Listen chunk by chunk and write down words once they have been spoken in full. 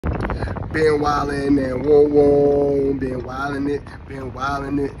been wildin' and woo woo, been wildin' it, been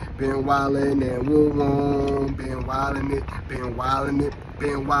wildin' it, been wildin' and woo woo, been wildin' it, been wildin' it,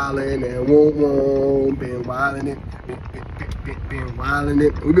 been wildin' and woo woo, been wildin' it, been wildin'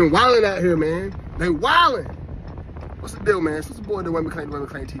 it. We've been wildin' out here, man. They wildin'. What's the deal, man? It's the boy, the Way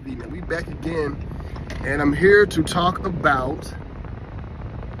McClain TV, man. We back again, and I'm here to talk about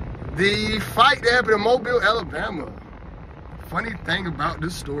the fight that happened in Mobile, Alabama. Funny thing about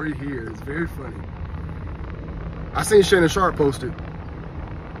this story here, it's very funny. I seen Shannon Sharp posted,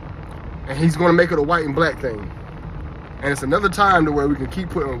 and he's gonna make it a white and black thing. And it's another time to where we can keep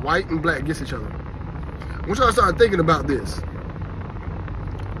putting white and black against each other. I want y'all to start thinking about this.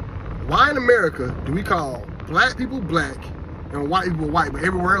 Why in America do we call black people black and white people white, but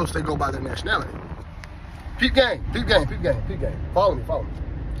everywhere else they go by their nationality? Peep gang, peep gang, peep gang, peep gang. Follow me, follow me.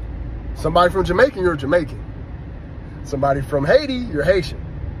 Somebody from Jamaica, you're Jamaican. Somebody from Haiti, you're Haitian.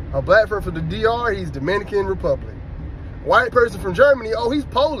 A black person from the DR, he's Dominican Republic. White person from Germany, oh, he's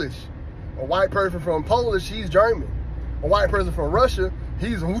Polish. A white person from Polish, he's German. A white person from Russia,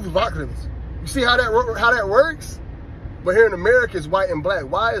 he's Uzbek. You see how that works? But here in America, it's white and black.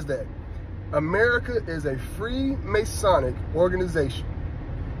 Why is that? America is a free Masonic organization.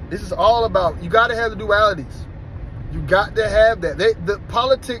 This is all about, you got to have the dualities. You got to have that. The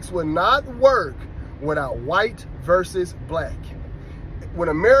politics would not work without white versus black. When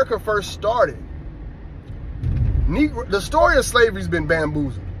America first started, the story of slavery's been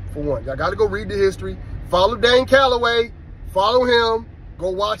bamboozled, for one. Y'all got to go read the history. Follow Dane Calloway. Follow him.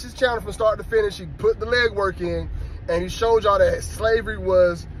 Go watch his channel from start to finish. He put the legwork in, and he showed y'all that slavery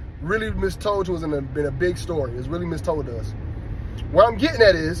was really mistold to us in a big story. It's really mistold to us. What I'm getting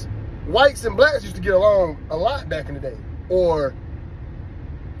at is, whites and blacks used to get along a lot back in the day. Or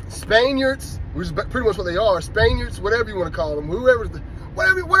Spaniards, which is pretty much what they are, Spaniards, whatever you want to call them, whatever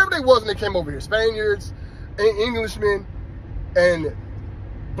they was when they came over here, Spaniards, Englishmen, and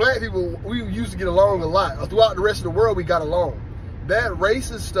black people, we used to get along a lot. Throughout the rest of the world, we got along. That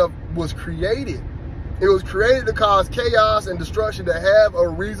racist stuff was created. It was created to cause chaos and destruction, to have a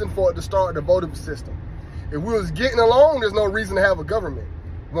reason for it to start the voting system. If we was getting along, there's no reason to have a government.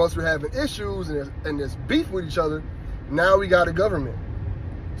 Once we're having issues and there's beef with each other, now we got a government.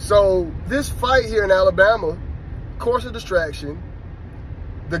 So this fight here in Alabama, of course, a distraction.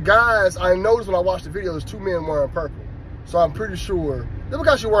 The guys, I noticed when I watched the video, there's two men wearing purple. So I'm pretty sure, just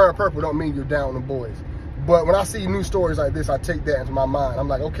because you're wearing purple don't mean you're down on boys. But when I see news stories like this, I take that into my mind. I'm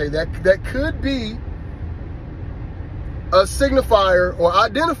like, okay, that could be a signifier or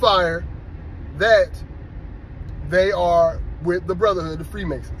identifier that they are with the Brotherhood, the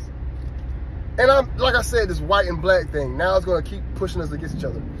Freemasons. And like I said, this white and black thing, now it's going to keep pushing us against each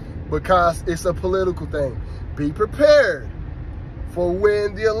other because it's a political thing. Be prepared for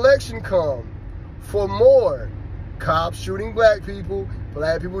when the election comes, for more cops shooting black people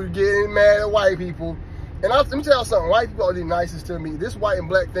getting mad at white people. And let me tell y'all something, white people are the nicest to me. This white and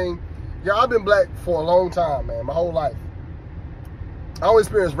black thing, y'all, I've been black for a long time, man, my whole life. I only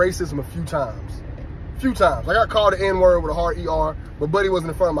experienced racism a few times. I got called the N-word with a hard ER, but Buddy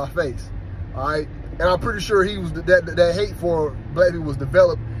wasn't in front of my face. All right, and I'm pretty sure he was that hate for black people was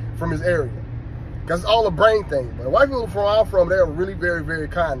developed from his area, because it's all a brain thing. But the white people from where I'm from, they are really very, very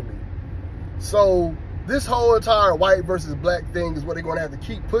kind to me. So this whole entire white versus black thing is what they're going to have to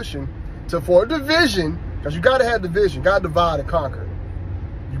keep pushing for a division, because you got to have division, you got to divide and conquer.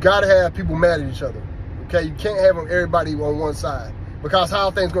 You got to have people mad at each other. Okay, you can't have everybody on one side, because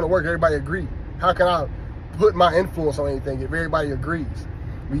how things going to work? Everybody agree. How can I put my influence on anything if everybody agrees?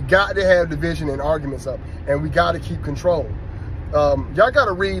 We got to have division and arguments up, and we got to keep control. Y'all got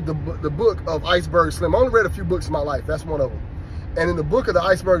to read the book of Iceberg Slim. I only read a few books in my life. That's one of them. And in the book of the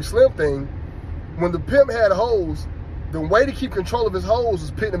Iceberg Slim thing, when the pimp had hoes, the way to keep control of his hoes was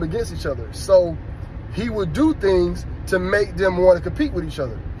pitting them against each other. So he would do things to make them want to compete with each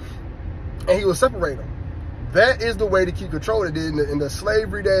other, and he would separate them. That is the way to keep control. It did in the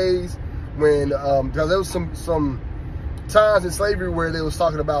slavery days, when because there was some times in slavery where they was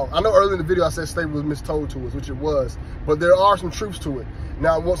talking about, I know earlier in the video I said slavery was mistold to us, which it was, but there are some truths to it.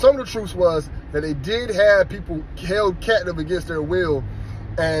 Now, some of the truths was that they did have people held captive against their will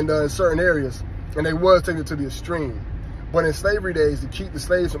and in certain areas, and they was taken to the extreme. But in slavery days, to keep the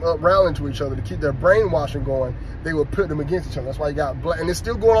slaves from rallying to each other, to keep their brainwashing going, they would put them against each other. That's why you got black, and it's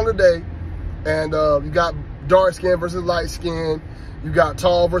still going on today. And you got dark skin versus light skin. You got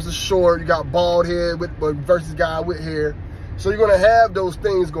tall versus short. You got bald head versus guy with hair. So you're going to have those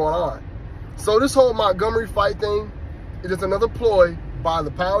things going on. So this whole Montgomery fight thing is just another ploy by the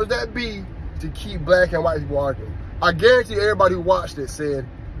powers that be to keep black and white people arguing. I guarantee everybody who watched it said,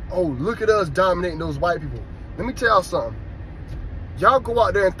 oh, look at us dominating those white people. Let me tell y'all something. Y'all go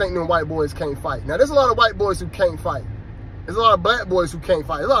out there and think them white boys can't fight. Now, there's a lot of white boys who can't fight. There's a lot of black boys who can't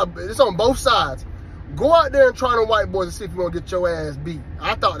fight. It's on both sides. Go out there and try them white boys and see if you're going to get your ass beat.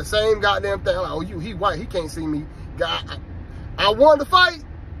 I thought the same goddamn thing. Like, oh, he white. He can't see me. I wanted to fight,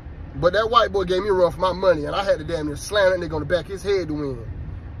 but that white boy gave me a run for my money, and I had to damn near slam that nigga on the back of his head to win.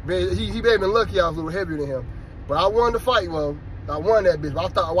 Man, he may have been lucky I was a little heavier than him. But I wanted to fight, well. I won that bitch. But I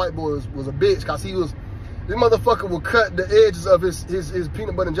thought a white boy was a bitch because this motherfucker would cut the edges of his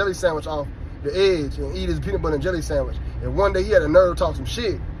peanut butter and jelly sandwich off the edge and eat his peanut butter and jelly sandwich. And one day he had a nerve to talk some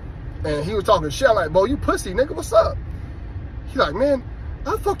shit. And he was talking shit. I'm like, bro, you pussy, nigga, what's up? He's like, man,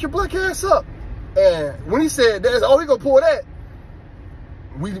 I'll fuck your black ass up. And when he said that, oh, he gonna pull that.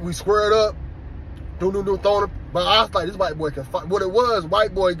 We squared up, throwing him. But I was like, this white boy can fight. What it was,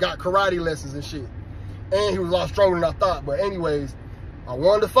 white boy got karate lessons and shit. And he was a lot stronger than I thought. But anyways, I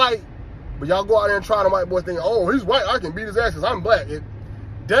wanted to fight. But y'all go out there and try the white boy thing. Oh, he's white, I can beat his ass because I'm black.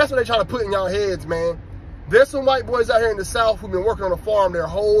 That's what they try to put in y'all heads, man. There's some white boys out here in the South who've been working on a farm their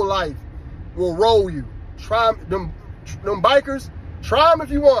whole life. Will roll you. Try them bikers. Try them if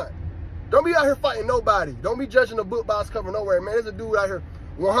you want. Don't be out here fighting nobody. Don't be judging a book by its cover nowhere, man. There's a dude out here,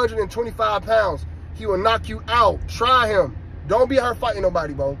 125 pounds. He will knock you out. Try him. Don't be out here fighting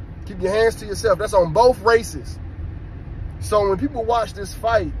nobody, bro. Keep your hands to yourself. That's on both races. So when people watch this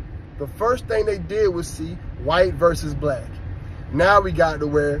fight, the first thing they did was see white versus black. Now we got to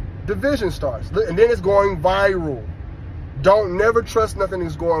where division starts. And then it's going viral. Don't never trust nothing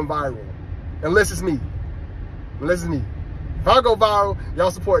that's going viral. Unless it's me. Unless it's me. If I go viral,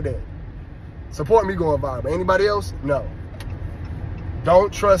 y'all support that. Support me going viral. But anybody else? No.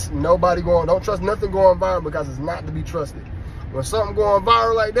 Don't trust nobody going, don't trust nothing going viral because it's not to be trusted. When something going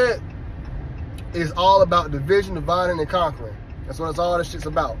viral like that, it's all about division, dividing, and conquering. That's what all this shit's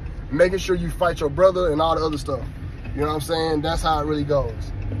about. Making sure you fight your brother and all the other stuff. You know what I'm saying? That's how it really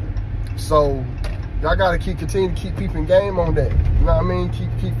goes. So y'all gotta continue to keep peeping game on that. You know what I mean?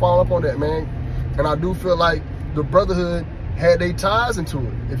 Keep following up on that, man. And I do feel like the brotherhood had their ties into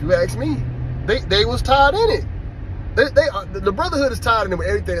it. If you ask me, they was tied in it. The brotherhood is tied in it with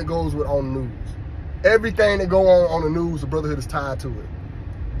everything that goes with on the news. Everything that go on the news, the brotherhood is tied to it.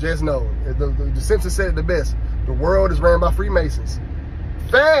 Just know, the Simpsons said it the best. The world is ran by Freemasons.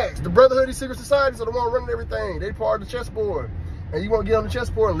 Facts. The brotherhood, these secret societies are the one running everything. They part of the chessboard. And you won't get on the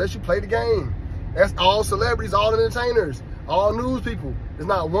chessboard unless you play the game. That's all celebrities, all entertainers, all news people. There's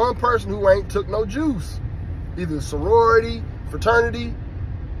not one person who ain't took no juice. Either sorority, fraternity,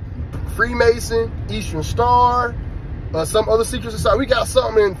 Freemason, Eastern Star, some other secret society. We got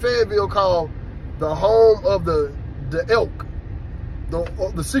something in Fayetteville called the Home of the Elk.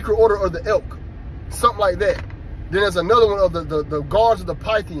 The Secret Order of the Elk. Something like that. Then there's another one of the Guards of the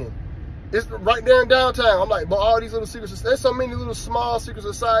Pythian. It's right there in downtown. I'm like, but all these little secret societies, there's so many little small secret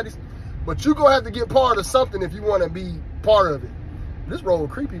societies, but you're gonna have to get part of something if you wanna be part of it. This road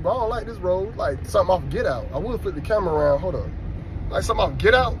creepy, but I don't like this road. Like something off Get Out. I would flip the camera around, hold up. Like something off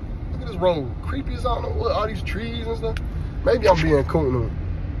Get Out. Look at this road. Creepy as I don't know what, all these trees and stuff. Maybe I'm being cool.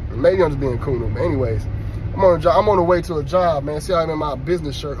 Maybe I'm just being cool. But anyways, I'm on a job. I'm on the way to a job, man. See, I'm in my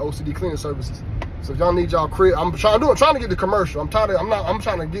business shirt, OCD Cleaning Services. So if y'all need y'all crib, I'm trying to get the commercial. I'm trying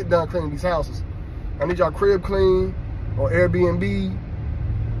to get done cleaning these houses. I need y'all crib clean or Airbnb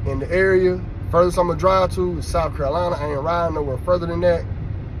in the area. Furthest I'm gonna drive to is South Carolina. I ain't riding nowhere further than that.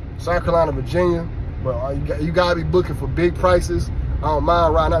 South Carolina, Virginia. But you gotta be booking for big prices. I don't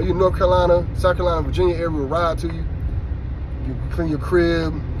mind riding out. You North Carolina, South Carolina, Virginia area will ride to you. You clean your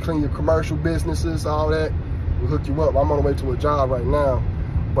crib, clean your commercial businesses, all that. We'll hook you up. I'm on the way to a job right now.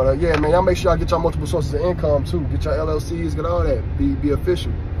 But yeah, man, y'all make sure y'all get y'all multiple sources of income too. Get your LLCs, get all that. Be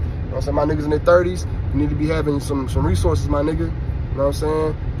official. You know what I'm saying? My niggas in their 30s, you need to be having some resources, my nigga. You know what I'm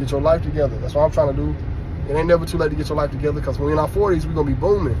saying? Get your life together. That's what I'm trying to do. It ain't never too late to get your life together because when we're in our 40s, we're going to be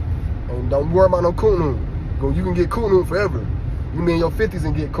booming. And don't worry about no kunu. You can get kunu forever. You can be in your 50s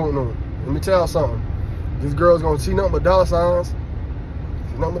and get kunu. Let me tell you something. This girl's going to see nothing but dollar signs.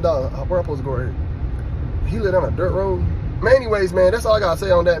 See nothing but dollar. Where am I supposed to go right here? He live on a dirt road. Man, anyways, man, that's all I got to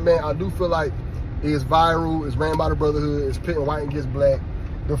say on that, man. I do feel like it's viral. It's ran by the brotherhood. It's pitting white against black.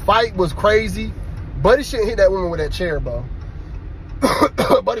 The fight was crazy. Buddy shouldn't hit that woman with that chair, bro.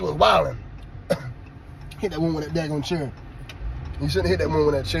 Buddy was wilding. Hit that woman with that daggone chair. You shouldn't hit that woman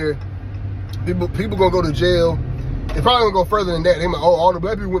with that chair. People gonna go to jail. They probably gonna go further than that. They might, oh, all the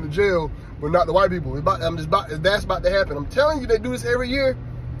black people went to jail, but not the white people. That's about to happen. I'm telling you, they do this every year.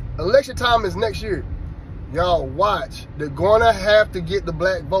 Election time is next year. Y'all watch. They're gonna have to get the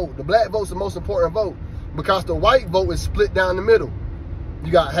black vote. The black vote's the most important vote because the white vote is split down the middle.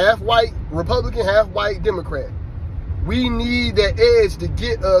 You got half white Republican, half white Democrat. We need that edge to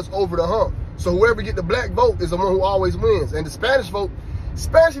get us over the hump. So whoever get the black vote is the one who always wins. And the Spanish vote,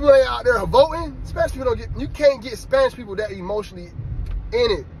 Spanish people ain't out there voting. Spanish people don't get, you can't get Spanish people that emotionally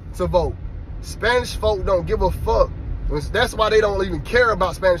in it to vote. Spanish folk don't give a fuck. That's why they don't even care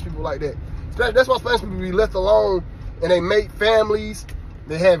about Spanish people like that. That's why Spanish people be left alone and they make families,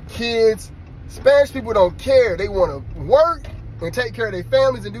 they have kids. Spanish people don't care. They want to work and take care of their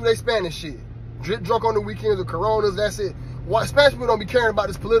families and do their Spanish shit. Drip drunk on the weekends with Coronas, that's it. Why Spanish people don't be caring about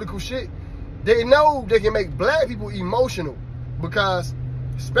this political shit? They know they can make black people emotional because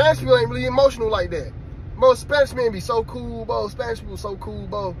Spanish people ain't really emotional like that. Most Spanish men be so cool, bro. Spanish people so cool,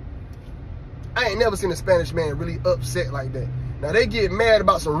 bro. I ain't never seen a Spanish man really upset like that. Now, they get mad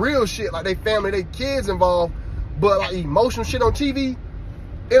about some real shit, like they family, they kids involved, but like emotional shit on TV,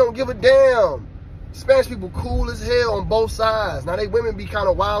 they don't give a damn. Spanish people cool as hell on both sides. Now, they women be kind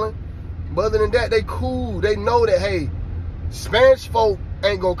of wilding, but other than that, they cool. They know that, hey, Spanish folk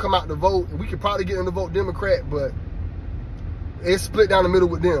ain't gonna come out to vote, and we could probably get them to vote Democrat, but it's split down the middle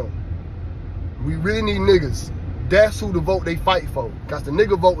with them. We really need niggas. That's who the vote they fight for. Because the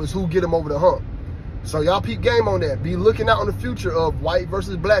nigga vote is who get them over the hump. So y'all peep game on that. Be looking out on the future of white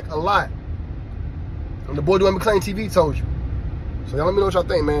versus black a lot. And the boy Dwayne McClain TV told you. So y'all let me know what y'all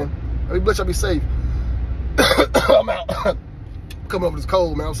think, man. Let me bless y'all, be safe. I'm out. Coming over this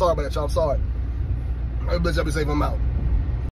cold, man. I'm sorry about that, y'all. I'm sorry. Let me bless y'all, be safe. I'm out.